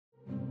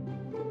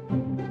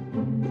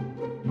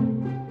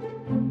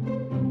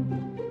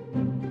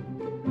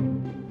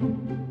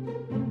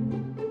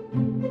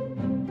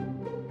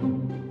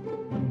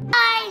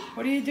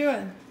are you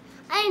doing?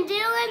 I'm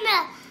doing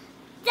that.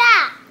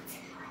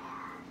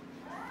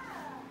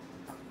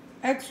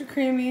 Extra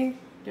creamy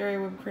dairy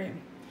whipped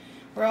cream.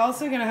 We're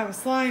also going to have a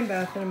slime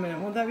bath in a minute.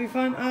 Won't that be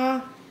fun?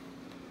 Oh,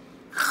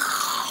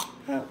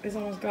 it's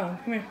almost gone.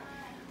 Come here.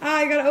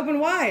 You got to open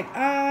wide.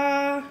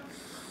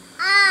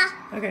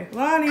 Okay,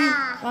 Lonnee.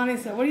 Lonnee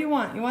said, what do you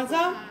want? You want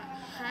some?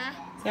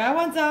 Say, I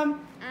want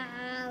some.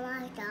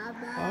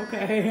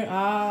 Okay.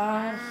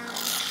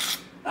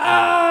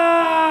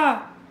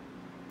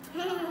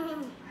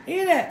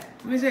 Eat it.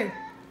 Let me see.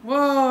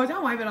 Whoa,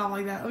 don't wipe it off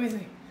like that. Let me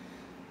see.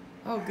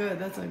 Oh, good.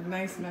 That's a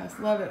nice mess.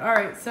 Love it. All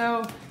right,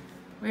 so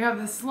we have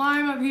the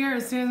slime up here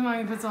as soon as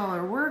Mommy puts all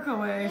our work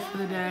away for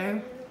the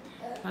day.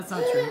 That's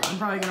not true. I'm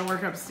probably going to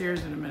work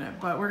upstairs in a minute,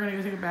 but we're going to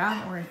go take a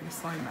bath and we're going to take a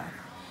slime bath.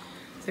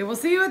 So we'll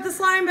see you at the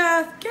slime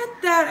bath. Get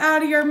that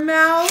out of your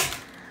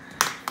mouth.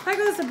 That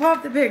goes to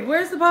Pop the Pig.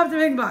 Where's the Pop the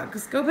Pig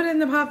box? Go put it in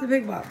the Pop the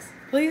Pig box,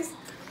 please.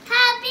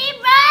 Happy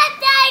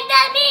birthday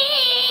to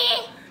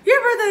me!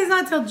 Your birthday is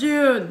not till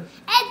June.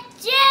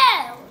 It's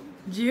June.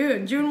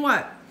 June. June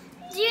what?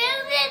 June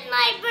is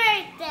my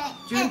birthday.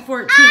 June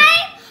 14th.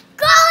 I'm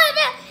going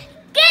to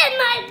get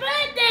my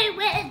birthday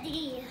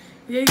ready.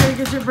 Yeah, you gotta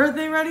get your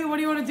birthday ready? What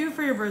do you want to do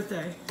for your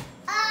birthday?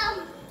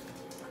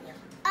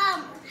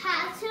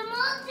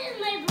 Hatchimals is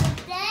my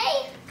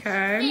birthday.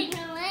 Okay.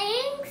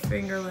 Fingerlings.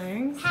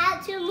 Fingerlings.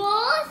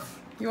 Hatchimals.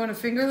 You want a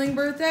fingerling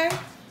birthday?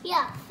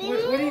 Yeah,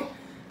 What do you,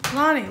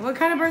 Lonnee, what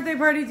kind of birthday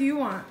party do you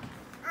want?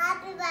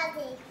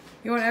 Everybody.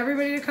 You want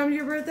everybody to come to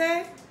your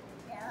birthday?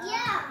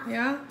 Yeah.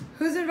 Yeah?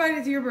 Who's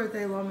invited to your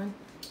birthday, Lomond?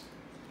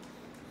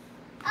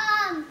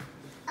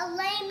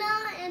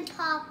 Elena and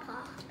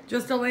Papa.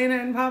 Just Elena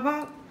and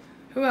Papa?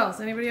 Who else?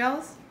 Anybody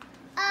else?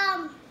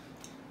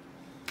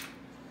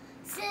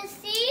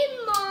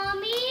 Sissy,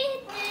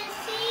 Mommy,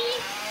 Sissy,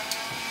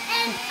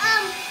 and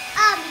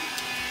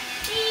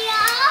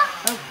Tia.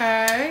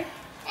 Okay.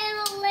 And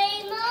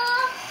Elena.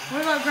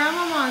 What about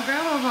Grandmama and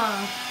Grandpapa?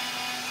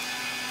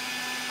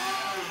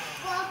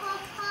 Papa.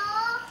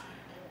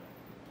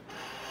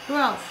 Who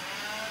else?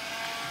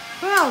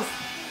 Who else?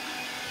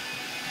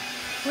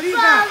 What do you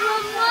got?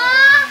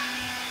 Mama.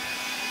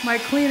 My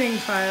cleaning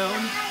child.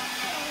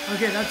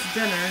 Okay, that's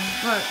dinner.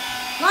 Look.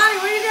 Lonnee,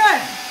 what are you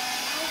doing?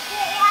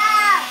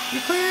 You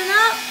cleaning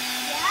up?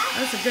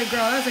 Yeah. That's a good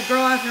girl. That's a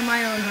girl after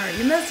my own heart.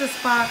 You missed a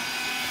spot.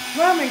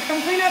 Roman,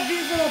 come clean up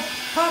these little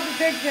Pop the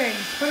Pig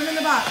things. Put them in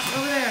the box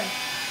over there.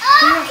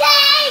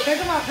 Okay. Pick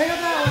them up. Pick up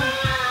that one.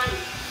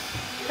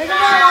 Pick up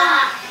that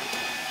one.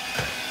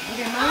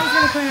 Okay, Mommy's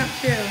going to clean up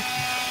too.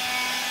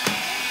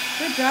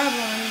 Good job,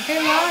 Lonnee. Hey,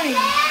 Lonnee.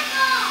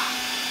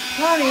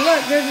 Lonnee,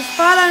 look. There's a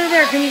spot under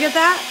there. Can you get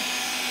that?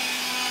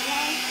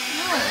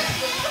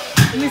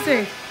 Let me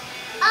see.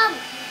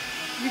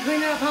 You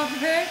clean up Pop the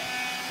Pig?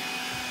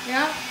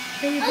 Yeah?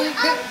 Can you clean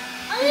up?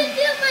 I'm going to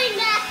do my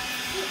neck.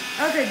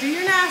 Okay, do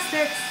your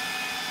gymnastics.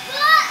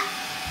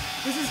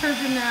 This is her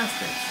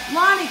gymnastics.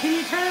 Lonnee, can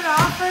you turn it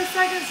off for a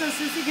second so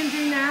Sissy can do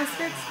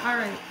gymnastics? All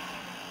right.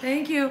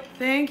 Thank you.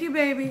 Thank you,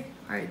 baby.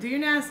 All right, do your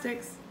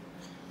gymnastics.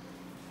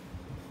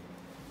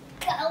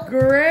 Go.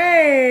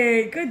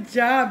 Great. Good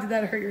job. Did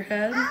that hurt your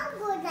head?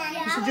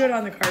 Yeah. You should do it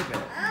on the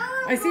carpet.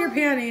 I see your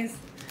panties.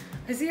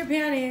 I see your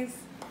panties.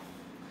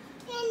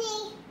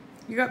 Penny.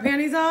 You got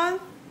panties on?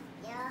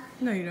 Yeah.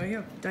 No, you don't. You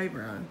have a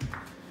diaper on.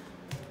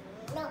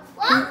 No.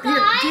 Here, What,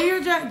 guys?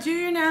 do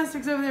your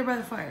gymnastics over there by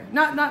the fire.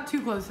 Not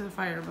too close to the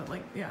fire, but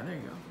like, yeah, there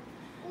you go.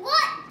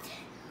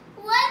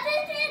 What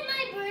is it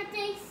my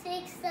birthday?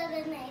 6,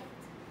 7, 8.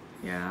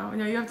 Yeah,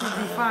 no, you have to do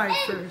 5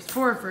 first.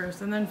 4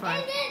 first, and then 5.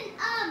 And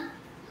then,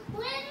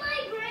 when's my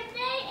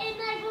birthday and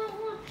I go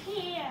up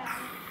here?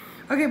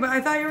 Okay, but I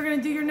thought you were going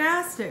to do your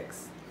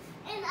gymnastics.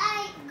 And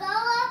I go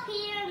up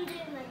here and do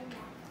my neck.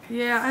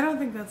 Yeah, I don't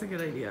think that's a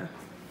good idea.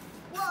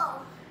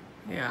 Whoa.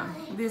 Yeah,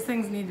 these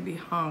things need to be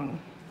hung.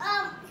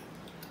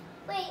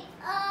 Wait,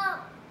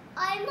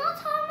 I'm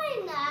not on my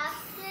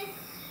gymnastics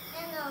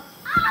and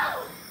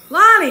ow!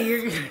 Lonnee,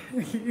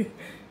 you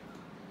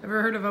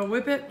ever heard of a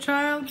whippet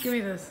child? Give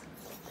me this.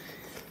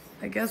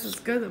 I guess it's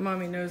good that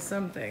Mommy knows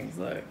some things.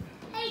 Look.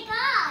 Hey,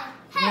 guy.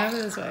 You have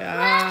it this way.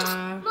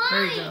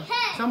 There you go.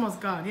 Hey. It's almost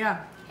gone.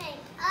 Yeah. Hey,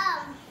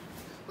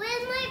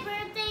 when's my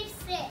birthday?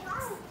 6.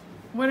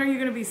 When are you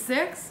going to be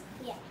 6?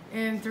 Yeah.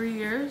 In 3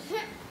 years?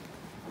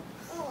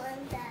 Oh,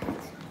 and that.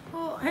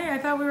 Well, hey, I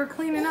thought we were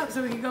cleaning up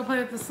so we could go play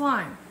with the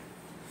slime.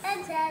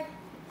 And that.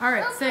 All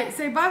right, Okay.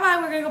 say bye-bye.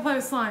 We're going to go play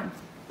with slime.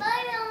 Bye,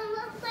 on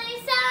the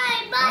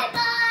playside.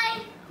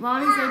 Bye-bye.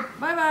 Lonnee, say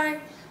bye-bye.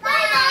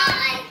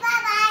 Bye-bye.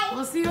 Bye-bye.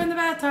 We'll see you in the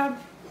bathtub.